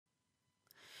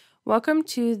Welcome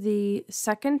to the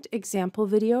second example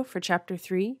video for Chapter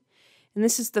 3, and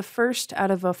this is the first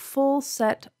out of a full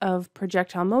set of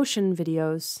projectile motion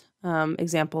videos,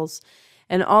 examples,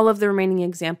 and all of the remaining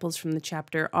examples from the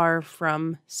chapter are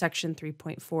from Section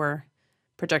 3.4,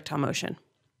 projectile motion.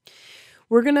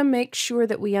 We're going to make sure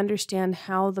that we understand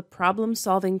how the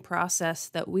problem-solving process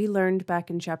that we learned back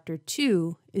in Chapter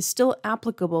 2 is still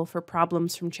applicable for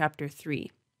problems from Chapter 3.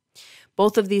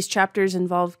 Both of these chapters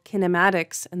involve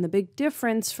kinematics, and the big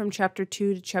difference from Chapter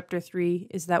 2 to Chapter 3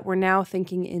 is that we're now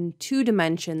thinking in 2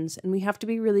 dimensions, and we have to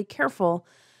be really careful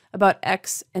about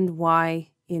x and y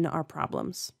in our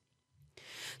problems.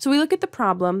 So we look at the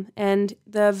problem, and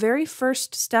the very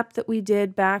first step that we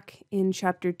did back in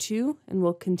Chapter 2, and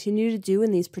we'll continue to do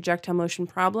in these projectile motion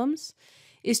problems,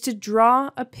 is to draw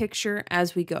a picture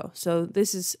as we go. So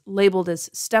this is labeled as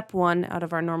Step 1 out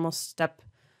of our normal step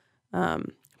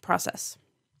process.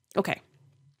 Okay,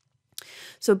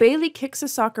 so Bailey kicks a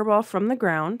soccer ball from the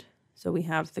ground. So we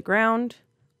have the ground,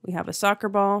 we have a soccer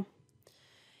ball,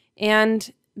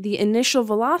 and the initial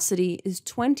velocity is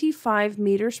 25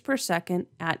 meters per second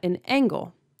at an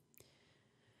angle.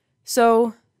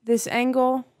 So this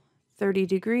angle, 30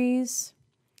 degrees,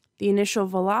 the initial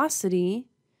velocity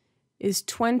is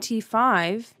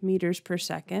 25 meters per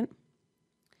second.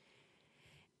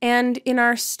 And in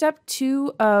our step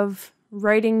 2 of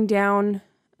writing down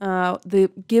the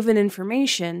given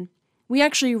information, we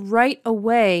actually right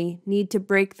away need to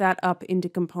break that up into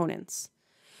components.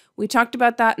 We talked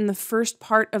about that in the first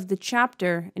part of the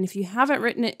chapter, and if you haven't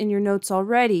written it in your notes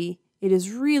already, it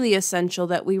is really essential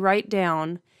that we write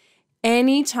down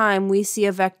anytime we see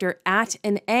a vector at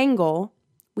an angle,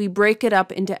 we break it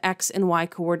up into x and y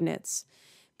coordinates,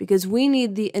 because we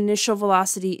need the initial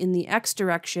velocity in the x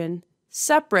direction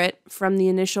separate from the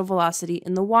initial velocity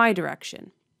in the y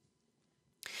direction.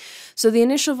 So the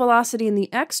initial velocity in the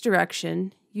x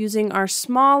direction, using our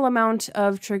small amount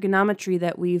of trigonometry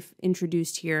that we've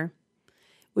introduced here,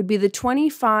 would be the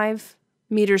 25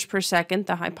 meters per second,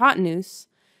 the hypotenuse,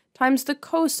 times the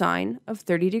cosine of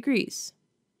 30 degrees.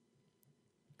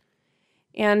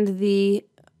 And the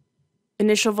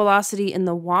initial velocity in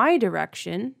the y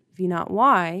direction, v naught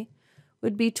y,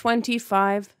 would be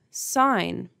 25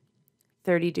 sine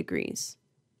 30 degrees.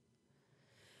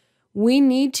 We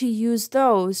need to use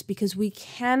those because we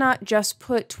cannot just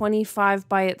put 25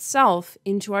 by itself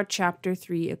into our Chapter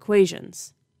 3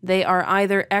 equations. They are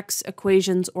either x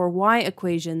equations or y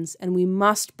equations, and we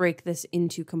must break this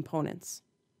into components.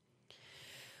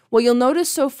 What you'll notice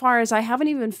so far is I haven't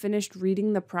even finished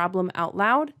reading the problem out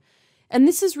loud, and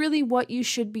this is really what you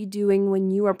should be doing when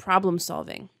you are problem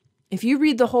solving. If you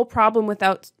read the whole problem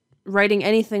without writing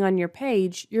anything on your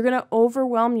page, you're going to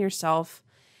overwhelm yourself.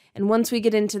 And once we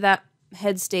get into that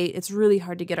head state, it's really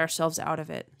hard to get ourselves out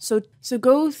of it. So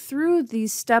go through the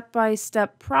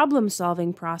step-by-step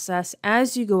problem-solving process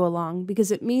as you go along,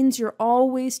 because it means you're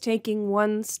always taking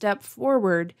one step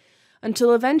forward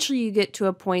until eventually you get to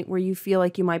a point where you feel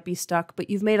like you might be stuck, but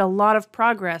you've made a lot of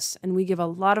progress, and we give a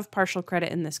lot of partial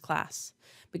credit in this class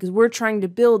because we're trying to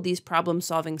build these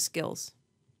problem-solving skills.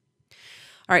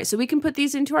 All right, so we can put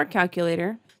these into our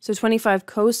calculator. So 25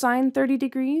 cosine 30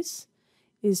 degrees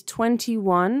is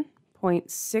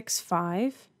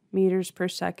 21.65 meters per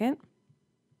second.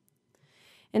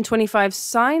 And 25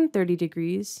 sine 30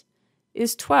 degrees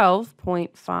is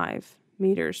 12.5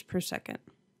 meters per second.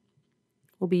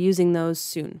 We'll be using those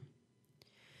soon.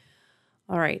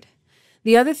 All right.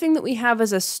 The other thing that we have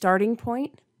as a starting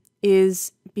point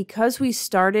is because we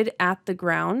started at the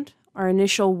ground, our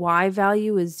initial y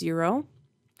value is 0.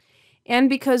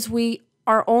 And because we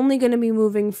are only going to be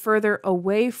moving further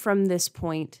away from this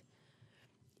point,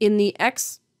 in the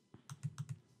x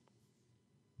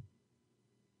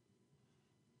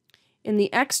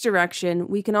direction,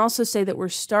 we can also say that we're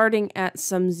starting at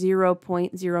some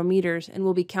 0.0 meters, and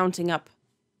we'll be counting up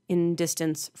in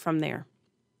distance from there.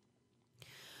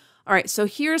 All right, so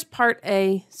here's part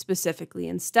A specifically,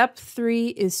 and step 3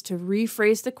 is to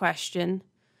rephrase the question.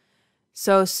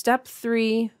 So step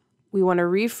 3, we want to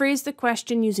rephrase the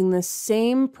question using the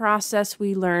same process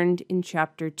we learned in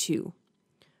Chapter 2.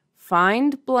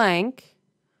 Find blank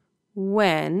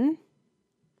when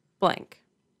blank.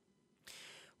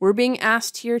 We're being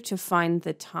asked here to find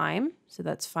the time, so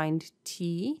that's find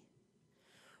t,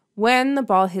 when the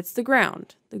ball hits the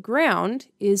ground. The ground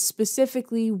is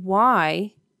specifically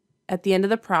y at the end of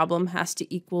the problem has to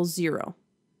equal 0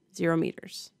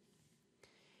 meters.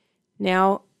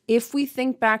 Now, if we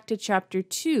think back to Chapter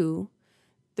 2,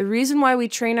 the reason why we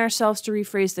train ourselves to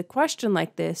rephrase the question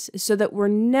like this is so that we're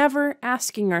never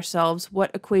asking ourselves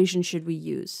what equation should we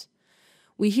use.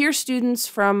 We hear students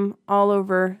from all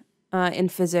over in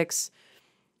physics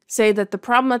say that the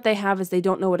problem that they have is they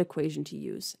don't know what equation to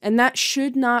use. And that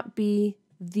should not be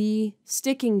the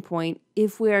sticking point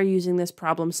if we are using this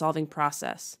problem-solving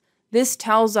process. This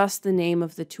tells us the name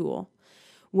of the tool.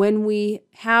 When we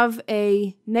have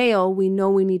a nail, we know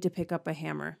we need to pick up a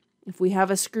hammer. If we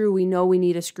have a screw, we know we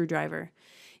need a screwdriver.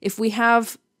 If we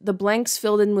have the blanks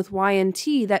filled in with y and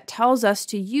t, that tells us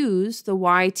to use the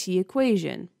yt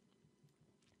equation.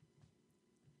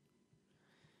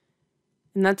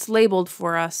 And that's labeled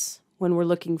for us when we're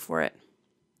looking for it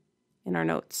in our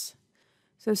notes.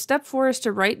 So step 4 is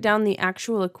to write down the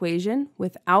actual equation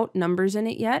without numbers in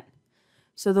it yet.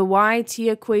 So the yt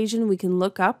equation we can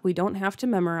look up, we don't have to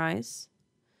memorize.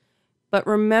 But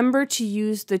remember to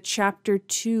use the Chapter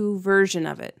 2 version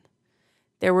of it.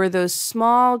 There were those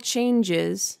small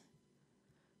changes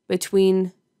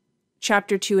between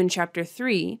Chapter 2 and Chapter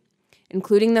 3,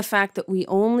 including the fact that we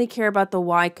only care about the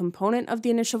y component of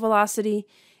the initial velocity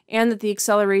and that the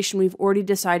acceleration we've already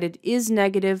decided is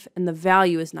negative and the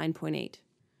value is 9.8.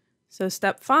 So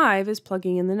step 5 is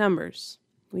plugging in the numbers.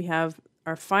 We have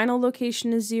our final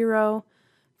location is 0.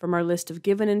 From our list of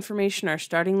given information, our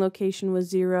starting location was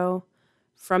 0.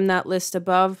 From that list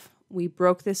above, we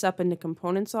broke this up into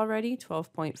components already,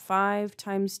 12.5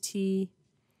 times t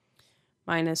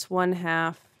minus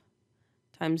 1/2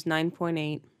 times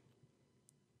 9.8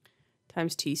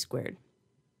 times t squared.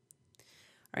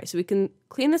 All right, so we can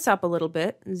clean this up a little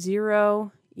bit.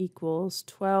 0 equals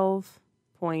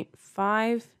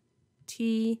 12.5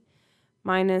 t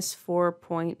minus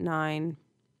 4.9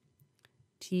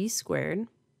 t squared.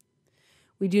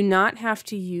 We do not have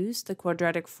to use the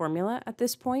quadratic formula at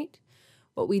this point.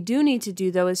 What we do need to do,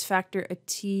 though, is factor a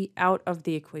t out of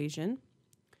the equation.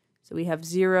 So we have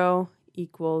 0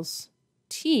 equals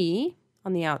t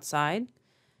on the outside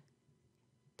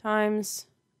times,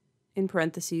 in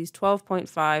parentheses,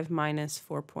 12.5 minus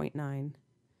 4.9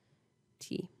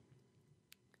 t.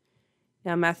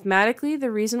 Now, mathematically, the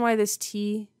reason why this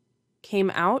t came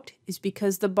out is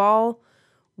because the ball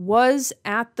was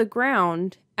at the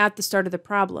ground at the start of the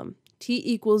problem. T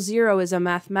equals 0 is a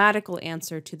mathematical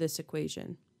answer to this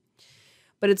equation.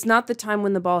 But it's not the time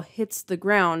when the ball hits the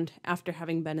ground after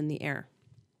having been in the air.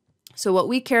 So what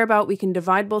we care about, we can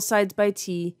divide both sides by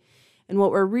t, and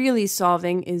what we're really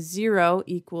solving is 0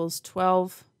 equals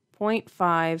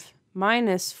 12.5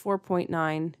 minus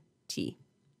 4.9 t.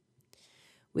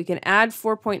 We can add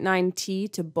 4.9 t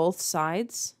to both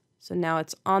sides. So now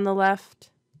it's on the left,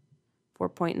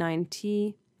 4.9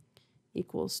 t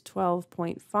equals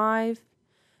 12.5.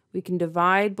 We can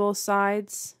divide both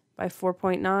sides by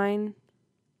 4.9,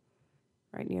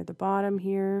 right near the bottom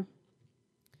here.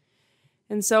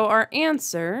 And so our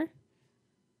answer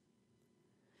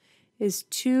is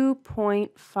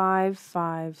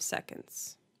 2.55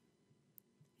 seconds.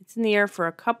 It's in the air for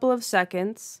a couple of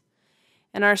seconds.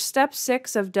 And our step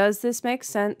 6 of does this make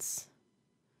sense?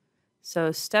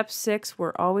 So step 6,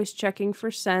 we're always checking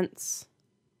for sense.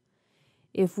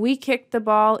 If we kick the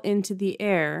ball into the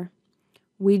air,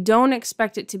 we don't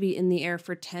expect it to be in the air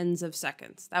for tens of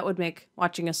seconds. That would make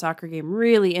watching a soccer game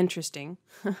really interesting.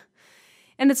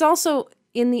 And it's also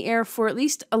in the air for at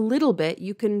least a little bit.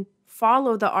 You can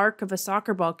follow the arc of a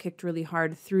soccer ball kicked really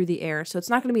hard through the air, so it's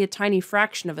not going to be a tiny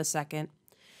fraction of a second.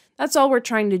 That's all we're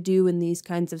trying to do in these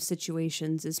kinds of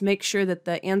situations, is make sure that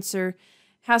the answer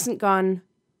hasn't gone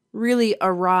really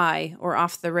awry or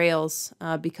off the rails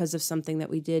because of something that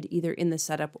we did either in the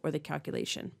setup or the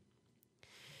calculation.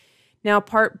 Now,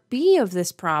 part B of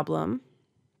this problem,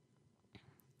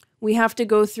 we have to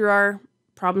go through our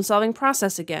problem-solving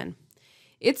process again.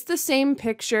 It's the same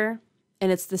picture,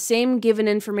 and it's the same given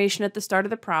information at the start of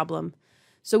the problem,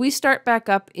 so we start back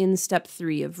up in step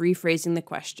 3 of rephrasing the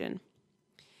question.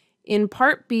 In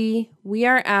part B, we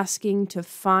are asking to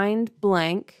find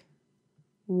blank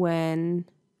when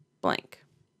blank.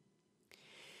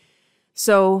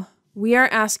 So we are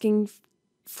asking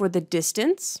for the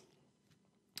distance.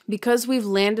 Because we've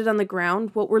landed on the ground,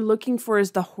 what we're looking for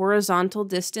is the horizontal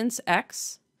distance,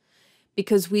 x,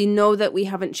 because we know that we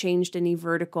haven't changed any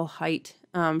vertical height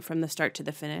from the start to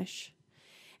the finish.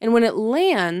 And when it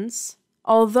lands,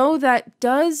 although that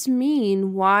does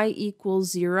mean y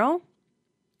equals 0,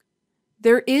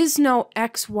 there is no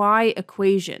xy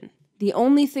equation. The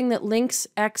only thing that links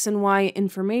x and y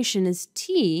information is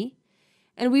t,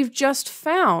 and we've just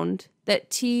found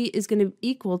that t is going to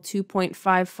equal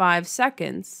 2.55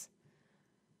 seconds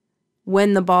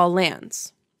when the ball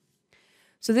lands.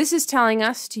 So this is telling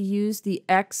us to use the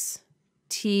xt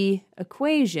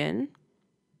equation.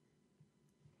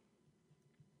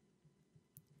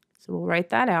 So we'll write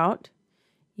that out.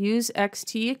 Use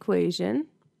xt equation.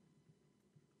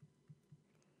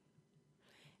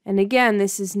 And again,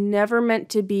 this is never meant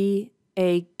to be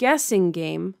a guessing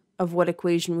game of what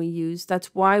equation we use.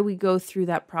 That's why we go through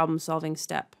that problem-solving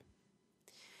step.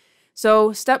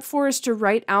 So step 4 is to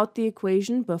write out the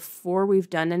equation before we've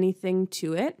done anything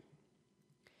to it.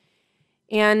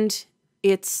 And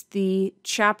it's the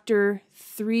chapter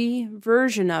 3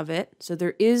 version of it. So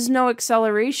there is no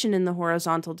acceleration in the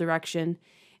horizontal direction,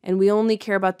 and we only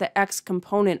care about the x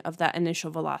component of that initial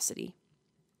velocity.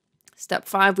 Step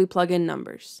 5, we plug in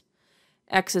numbers.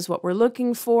 X is what we're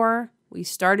looking for. We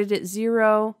started at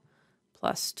 0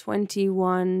 plus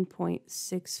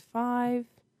 21.65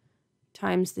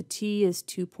 times the t is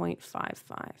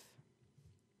 2.55.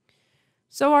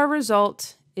 So our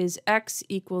result is x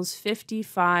equals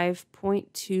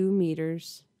 55.2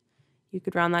 meters. You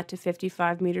could round that to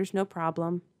 55 meters, no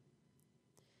problem.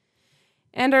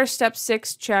 And our step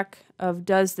 6 check of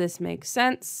does this make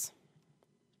sense?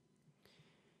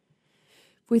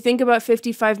 If we think about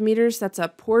 55 meters, that's a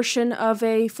portion of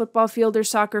a football field or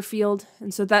soccer field,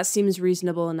 and so that seems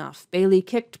reasonable enough. Bailey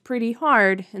kicked pretty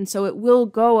hard, and so it will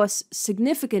go a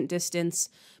significant distance,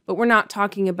 but we're not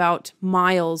talking about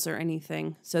miles or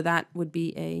anything, so that would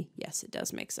be a yes, it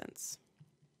does make sense.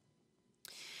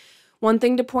 One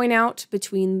thing to point out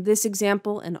between this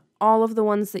example and all of the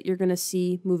ones that you're going to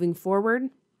see moving forward,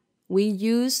 we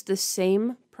use the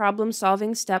same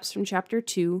problem-solving steps from Chapter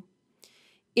 2.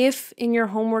 If in your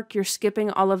homework you're skipping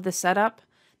all of the setup,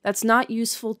 that's not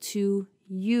useful to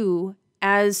you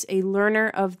as a learner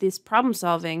of this problem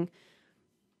solving.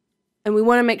 And we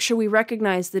want to make sure we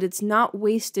recognize that it's not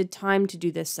wasted time to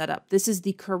do this setup. This is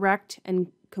the correct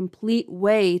and complete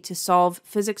way to solve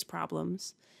physics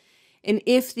problems. And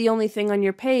if the only thing on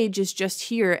your page is just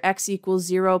here, x equals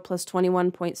 0 plus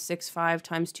 21.65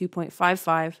 times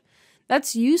 2.55,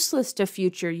 that's useless to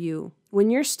future you. When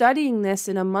you're studying this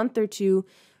in a month or two,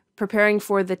 preparing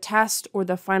for the test or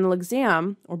the final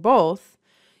exam, or both,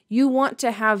 you want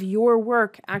to have your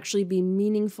work actually be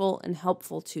meaningful and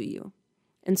helpful to you.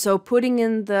 And so putting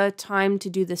in the time to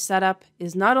do the setup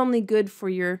is not only good for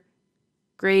your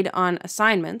grade on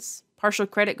assignments. Partial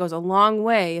credit goes a long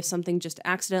way if something just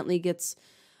accidentally gets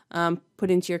put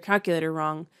into your calculator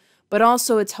wrong, but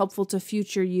also it's helpful to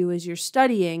future you as you're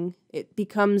studying. It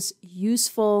becomes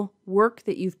useful work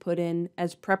that you've put in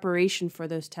as preparation for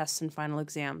those tests and final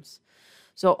exams.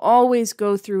 So always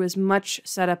go through as much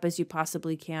setup as you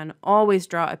possibly can. Always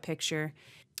draw a picture.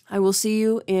 I will see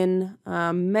you in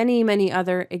many, many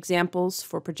other examples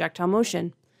for projectile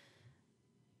motion.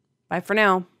 Bye for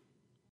now.